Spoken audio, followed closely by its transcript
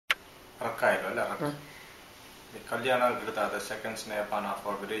The Kalyana Grita, the second Snehapana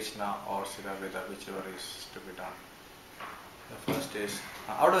for Virechna or Siravedha, whichever is to be done. The first is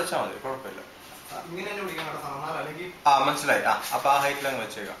out of the channel.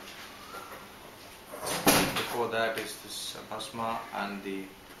 Before that is this bhasma and the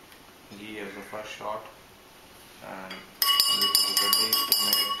ghee as the first shot, and this is ready to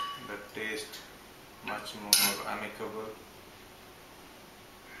make the taste much more amicable.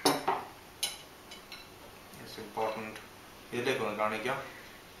 It's important.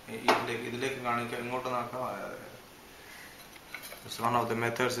 So one of the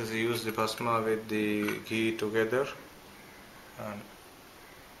methods is to use the bhasma with the ghee together, and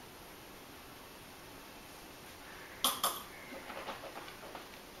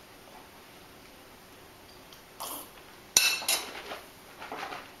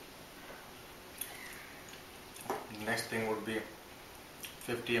the next thing would be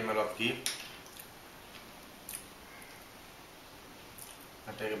 50 ml of ghee.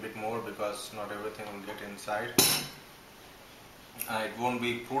 I take a bit more because not everything will get inside. It won't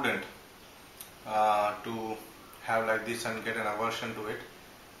be prudent to have like this and get an aversion to it.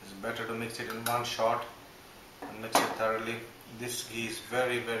 It's better to mix it in one shot and mix it thoroughly. This ghee is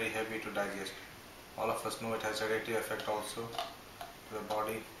very heavy to digest. All of us know it has a sedative effect also to the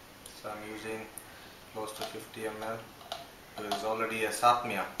body. So I'm using close to 50 ml. There is already a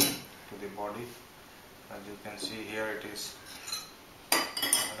sapmya to the body. As you can see here, it is.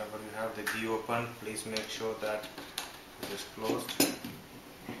 Whenever you have the ghee open, please make sure that it is closed.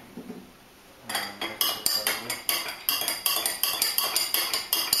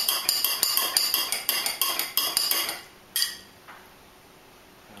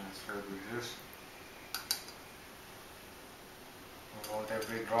 We want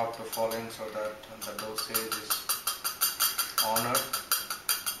every drop to fall in so that the dosage is honored.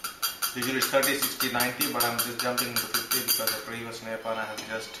 Usually it's 30, 60, 90, but I'm just jumping into 50 because the previous Nepana has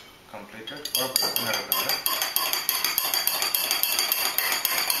just completed.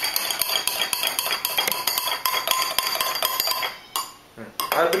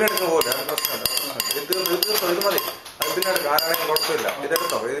 I've been at the word, I've been at a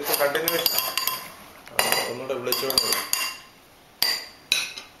continuation.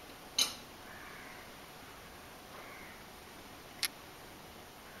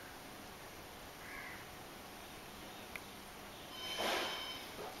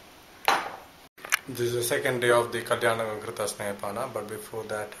 This is the second day of the Kalyana Grita Snehapana, but before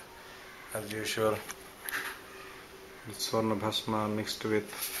that, as usual, the Swarna Bhasma mixed with,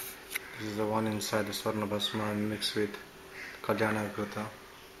 this is the one inside the Swarna Bhasma mixed with Kalyana Grita.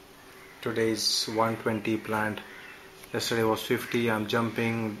 Today is 120 planned. Yesterday was 50. I'm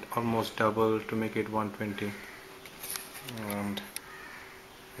jumping almost double to make it 120. And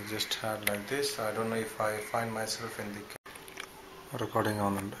I just had like this. I don't know if I find myself in the recording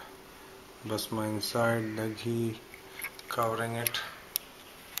on and Bhasma inside, the ghee covering it.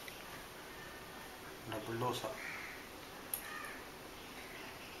 Double dosa.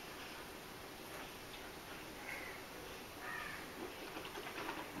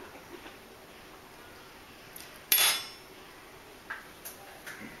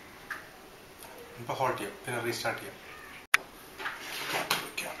 Halt here, then restart here.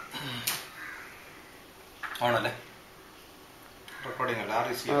 On recording a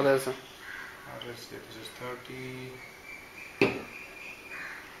RSC. RSC, this is 30.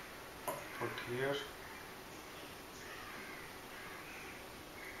 Put here.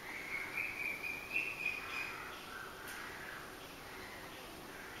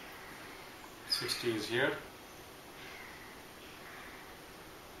 $60 is here.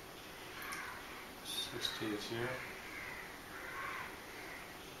 60 is here.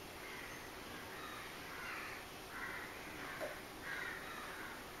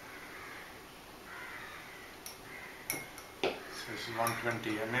 So it's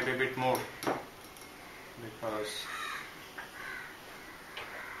 120 and maybe a bit more because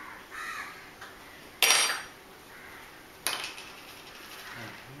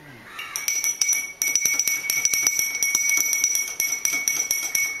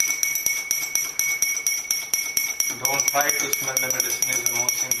don't try to smell the medicine is the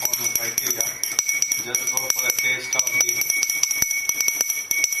most important criteria. Just go for the taste of the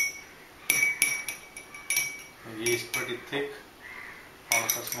ghee is pretty thick. All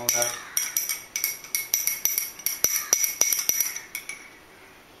of us know that.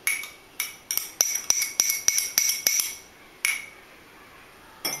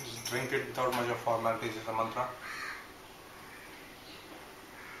 Just drink it without much of formalities is the mantra.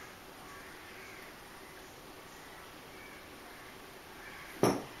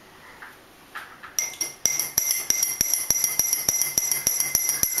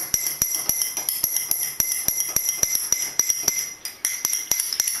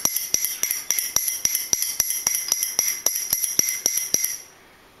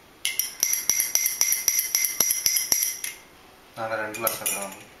 2 glass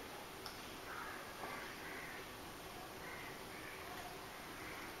around.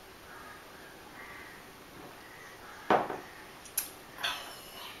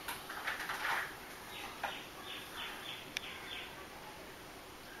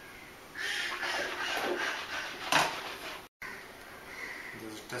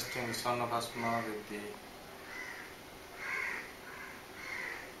 This is testing the sonoplasma with the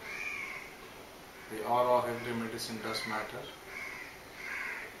aura of every medicine does matter,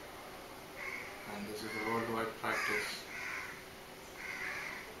 and this is a worldwide practice.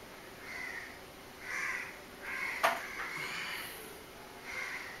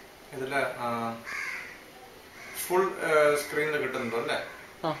 ഇതിൽ full സ്ക്രീനിൽ കിട്ടുന്നുണ്ടോ അല്ലേ?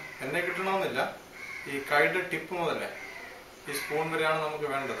 എന്നെ കിട്ടണമെന്നില്ല, ഈ കൈയുടെ tip മുതലേ ഈ സ്പൂൺ വരെയാണ് നമുക്ക്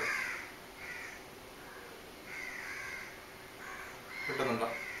വേണ്ടത്. കിട്ടുന്നുണ്ടോ?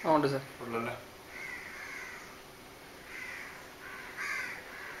 ഉണ്ട് സാർ. ഫുള്ളല്ലേ?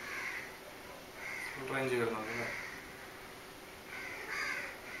 ഫുൾ റേഞ്ച് വരുന്നുണ്ട് അല്ലേ?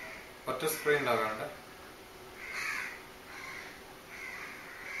 ഒറ്റ സ്ക്രീനിലാകാണ്ട്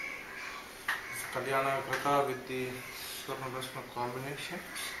Kalyana Krita with the Swarnabhasma combination.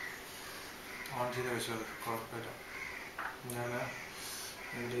 On to the visual corporate.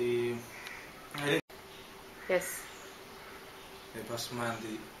 And the Yes. The Bhasma and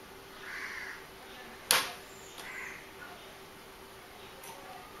the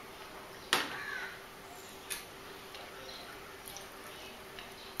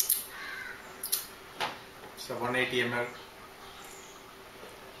so 180 ml.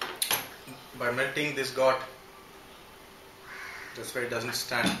 By melting this got, that's why it doesn't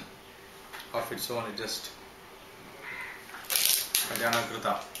stand of its own, it just Kalyana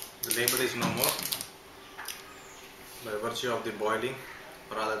Krita. The label is no more by virtue of the boiling,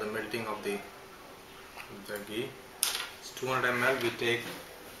 or rather the melting of the ghee. It's 200 ml. We take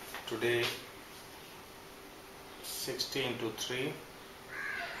today 60 into 3.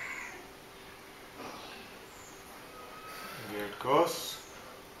 Here it goes.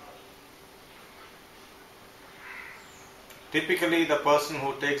 Typically, the person who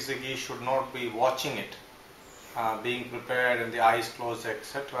takes the ghee should not be watching it being prepared and the eyes closed,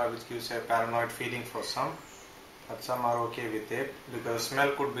 etc., which gives a paranoid feeling for some, but some are okay with it because the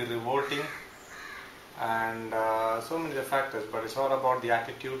smell could be revolting and so many other factors, but it's all about the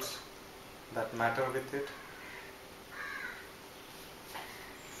attitudes that matter with it.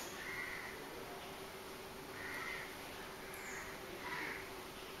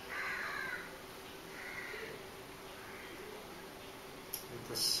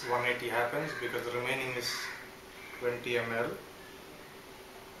 This 180 happens because the remaining is 20 ml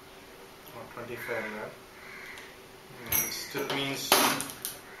or 25 ml. It still means,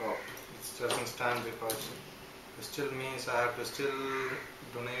 oh, it doesn't stand because it still means I have to still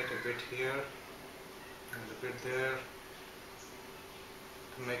donate a bit here and a bit there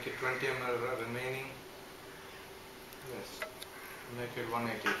to make it 20 ml remaining. Yes, make it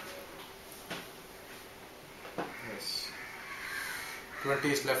 180. Yes. 20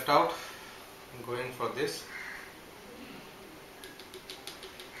 is left out. I'm going for this.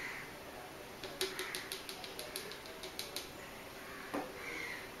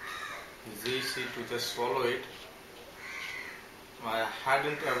 It's easy to just swallow it. I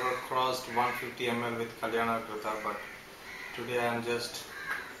hadn't ever crossed 150 ml with Kalyana Krita, but today I am just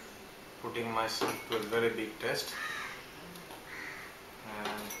putting myself to a very big test. And I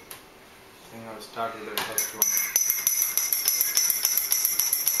think I'll start with the first one.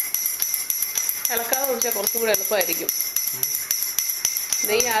 ഇളക്കാതെ കുടിച്ചാൽ കുറച്ചും കൂടെ എളുപ്പമായിരിക്കും.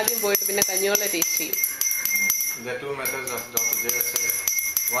 നെയ്യ് ആദ്യം പോയിട്ട് പിന്നെ കഞ്ഞിവെള്ളം taste ചെയ്യും. There are two methods of Dr. Jaya said.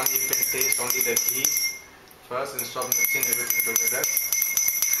 One, you can taste only the ghee first instead of mixing everything together.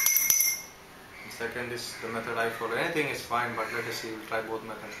 The second is the method I follow. Anything is fine, but let us see. We'll try both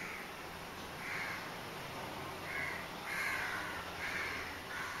methods.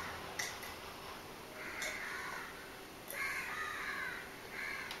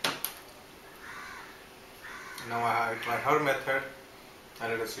 Now I try her method and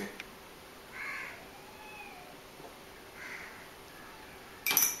let us see.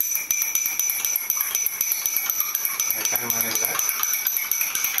 I can manage that.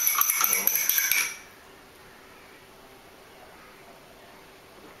 So,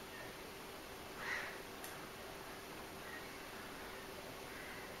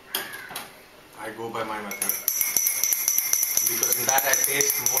 I go by my method because in that I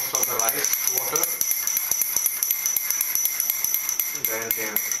taste most of the rice water.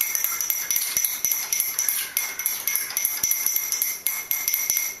 Then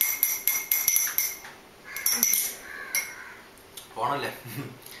പോണല്ലേ?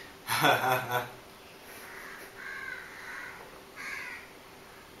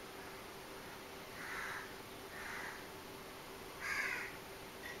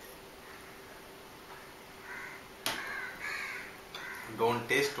 Don't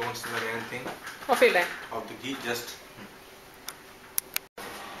taste, don't smell anything of the ghee, just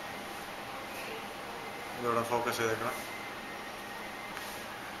ഇതോടെ focus ചെയ്തേക്കണം.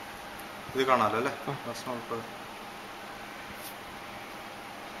 ഇത് കാണാമല്ലോ അല്ലേ?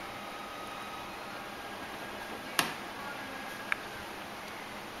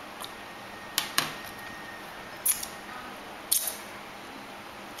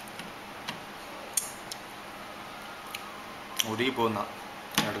 ഒഴുകി പോകുന്ന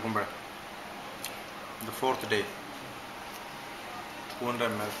എടുക്കുമ്പോഴേ. The fourth day,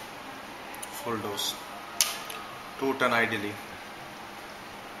 200 ml full dose, 210 ideally.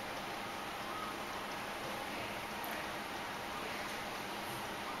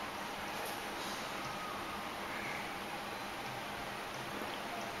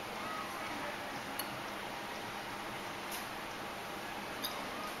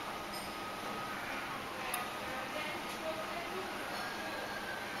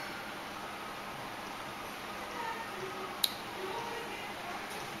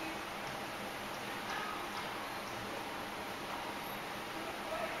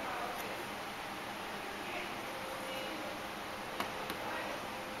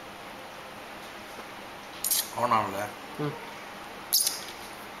 ഓണാണല്ലേ?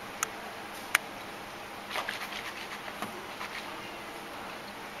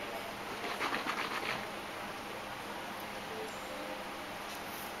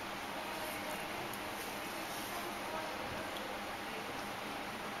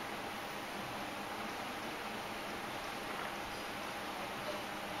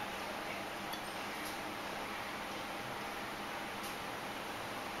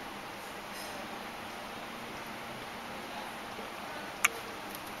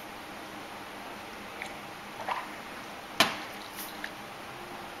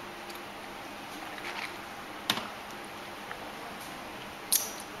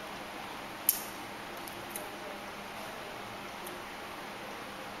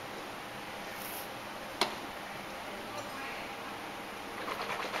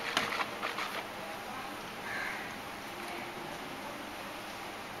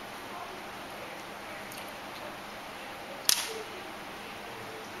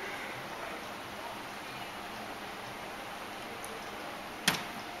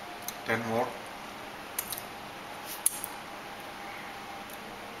 Ten more.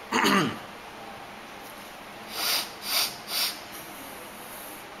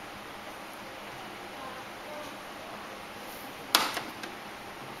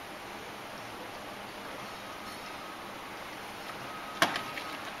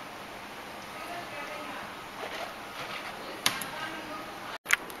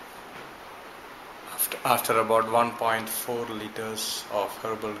 After about 1.4 liters of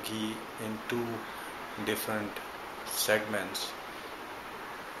herbal ghee in 2 different segments,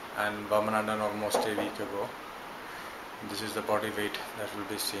 and Vamana done almost a week ago, this is the body weight that will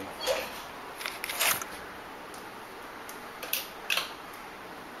be seen.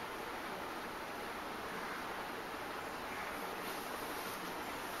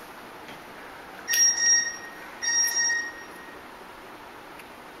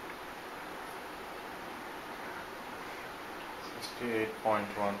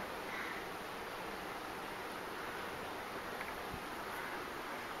 .1.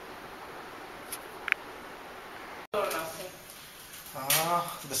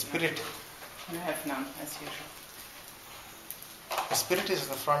 The spirit. You have none, as usual. The spirit is in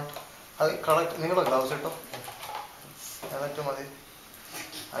the front. Ningle gloves it.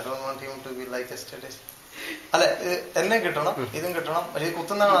 I don't want him to be like yesterday. അല്ല എന്നെ കിട്ടണം, ഇതും കിട്ടണം. പക്ഷേ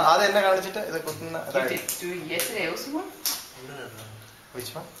കുത്തുന്ന ആദ്യം എന്നെ കാണിച്ചിട്ട് ഇത് കുത്തുന്ന. Yesterday also one? Which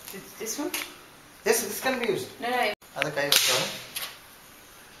one? This one? Yes, this can be used. No. അത് കൈ വെച്ചോ.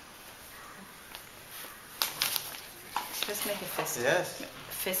 Just make a fist. Yes.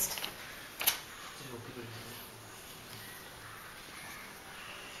 Fist.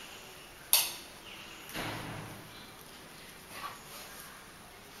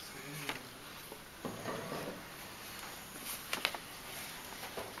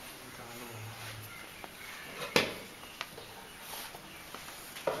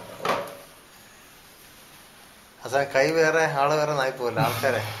 അതാ കൈ വേറെ ആള് വേറെ നായി പോവില്ല.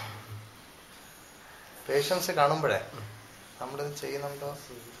 ആൾക്കാരെ പേഷ്യൻസ് കാണുമ്പോഴേ നമ്മളിത് ചെയ്യുന്നുണ്ടോ.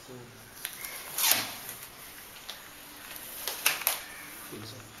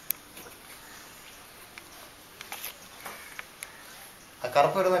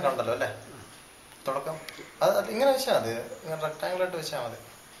 കറുപ്പ് വരുന്ന കണ്ടല്ലോ അല്ലേ തുടക്കം? അത് ഇങ്ങനെ വെച്ചാൽ മതി, ഇങ്ങനെ റെക്ടാങ്കിൾ ആയിട്ട് വെച്ചാൽ മതി.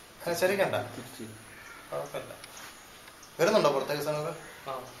 അങ്ങനെ ശരിക്കണ്ട, കുഴപ്പമില്ല. വരുന്നുണ്ടോ പുറത്തേക്ക് സാധനങ്ങൾ?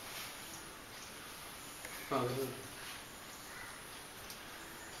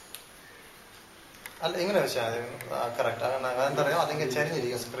 അല്ല ഇങ്ങനെ വെച്ചാൽ മതി, കറക്റ്റ്. അങ്ങനെ എന്താ പറയുക, അല്ലെങ്കിൽ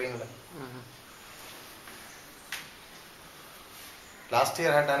ചരിഞ്ഞിരിക്കും സ്ക്രീനിൽ. Last year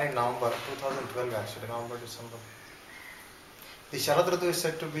I had done it November 2012 actually, November, December. The Sharad Ritu is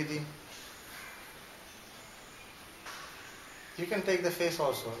said to be the... You can take the face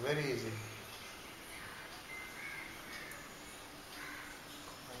also, very easy.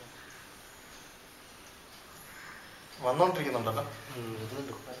 വന്നോണ്ടിരിക്കുന്നുണ്ടല്ലോ,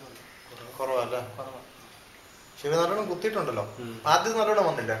 കുറവല്ല. ശരി, നല്ലോണം കുത്തിയിട്ടുണ്ടല്ലോ. ആദ്യം നല്ലോണം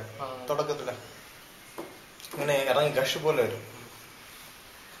വന്നില്ല തുടക്കത്തില്, ഇങ്ങനെ ഇറങ്ങി ഗഷ് പോലെ വരും.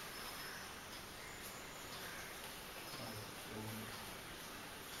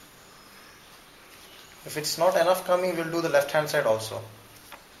 If it's not enough coming, we'll do the left hand side also.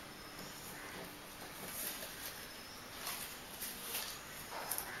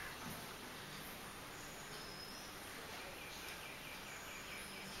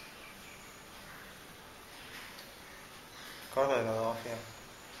 Of ചെയ്യാം.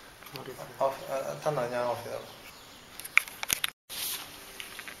 തന്നെ ഞാൻ ഓഫ് ചെയ്തോളാം.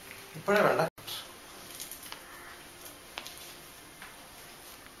 ഇപ്പോഴേ വേണ്ട.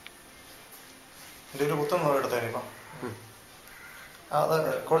 എൻ്റെ ഒരു കുത്തൊന്നും എടുത്തേനിപ്പം. അത്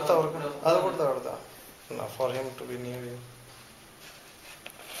കൊടുത്തവർക്ക് അത് കൊടുത്ത for him to B near U.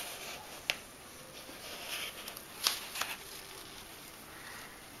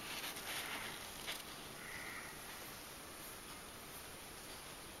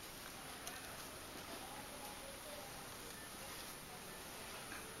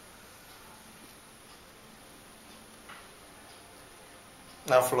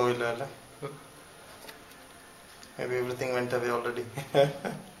 Now flow ഇല്ല അല്ലേ? Maybe everything went away already.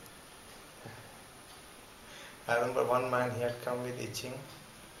 I remember one man, he had come with itching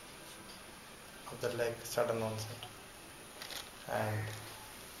of the leg, sudden onset, and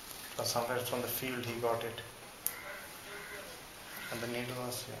somewhere from the field he got it, and the needle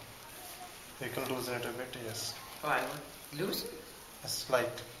was here. You can loosen it a bit, yes. Why? Loosen?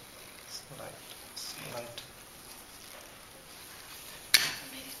 Slight.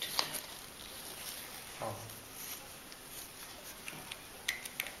 Oh.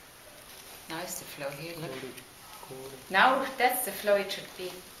 Now is the flow here, look. Now that's the flow it should be.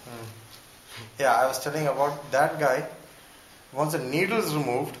 Yeah, I was telling about that guy. Once the needle is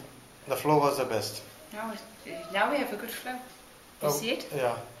removed, the flow was the best. Now we have a good flow. You see it?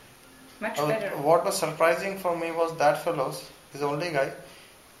 Yeah. Much better. What was surprising for me was that fellow is the only guy.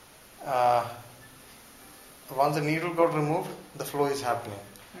 Once the needle got removed, the flow is happening.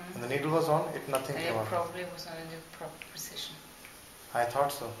 When the needle was on, nothing came out. It probably was not in the proper position. I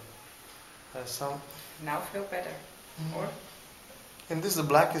thought so. There's some. Now flow better. Or? In this, the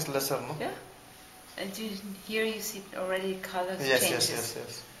black is lesser, no? Yeah. And here you see already color changes.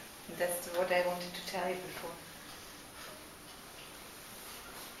 Yes. That's what I wanted to tell you before.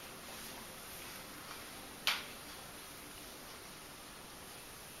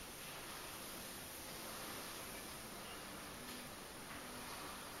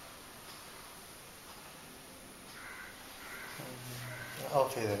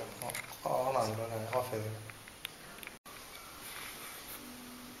 Off ചെയ്തേക്കാം. ഓണാണല്ലോ അല്ലേ? Of ചെയ്തേക്കാം.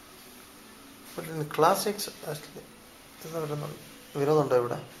 But in classics, actually, വിനോദുണ്ടോ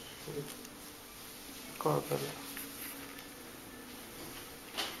ഇവിടെ? കുഴപ്പമില്ല.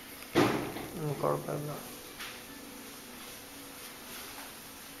 കുഴപ്പമില്ല.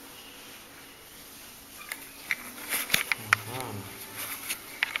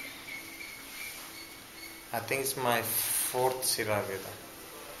 I think it's my 4th Siravedha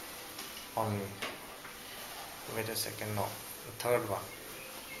on me. Wait a second, no. The 3rd one.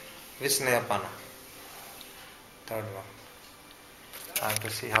 Which Neyapana? 3rd one. I have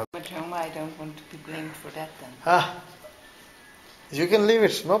to see how. But Roma, I don't want to be blamed for that then. You can leave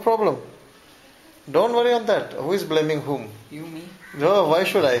it, no problem. Don't worry on that. Who is blaming whom? You, me. No, why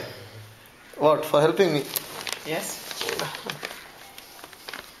should I? What, for helping me? Yes.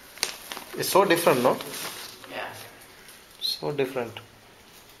 It's so different, no? Yeah. So different.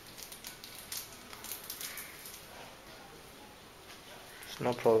 It's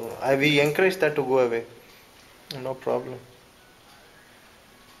no problem. We encourage that to go away. No problem.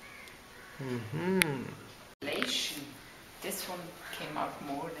 Relation. This one came out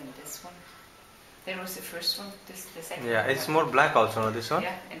more than this one. There was the first one, the second. Yeah, it's more black also, no, this one?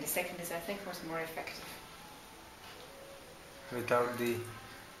 Yeah, and the second is, I think, was more effective. without the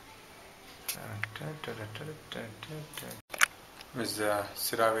with the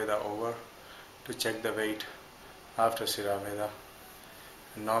Siravedha over to check the weight after Siravedha.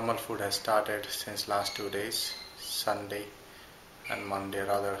 Normal food has started since last 2 days, Sunday and Monday,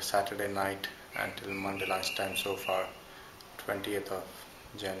 rather Saturday night until Monday lunchtime so far, 20th of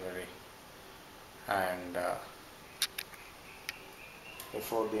January. And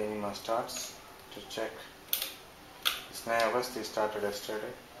before the enema starts, to check, Snaya Avasti started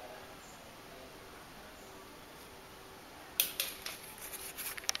yesterday.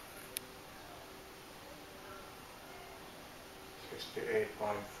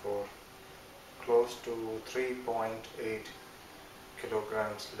 .4, close to 3.8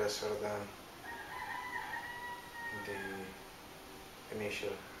 kilograms lesser than the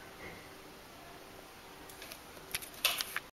initial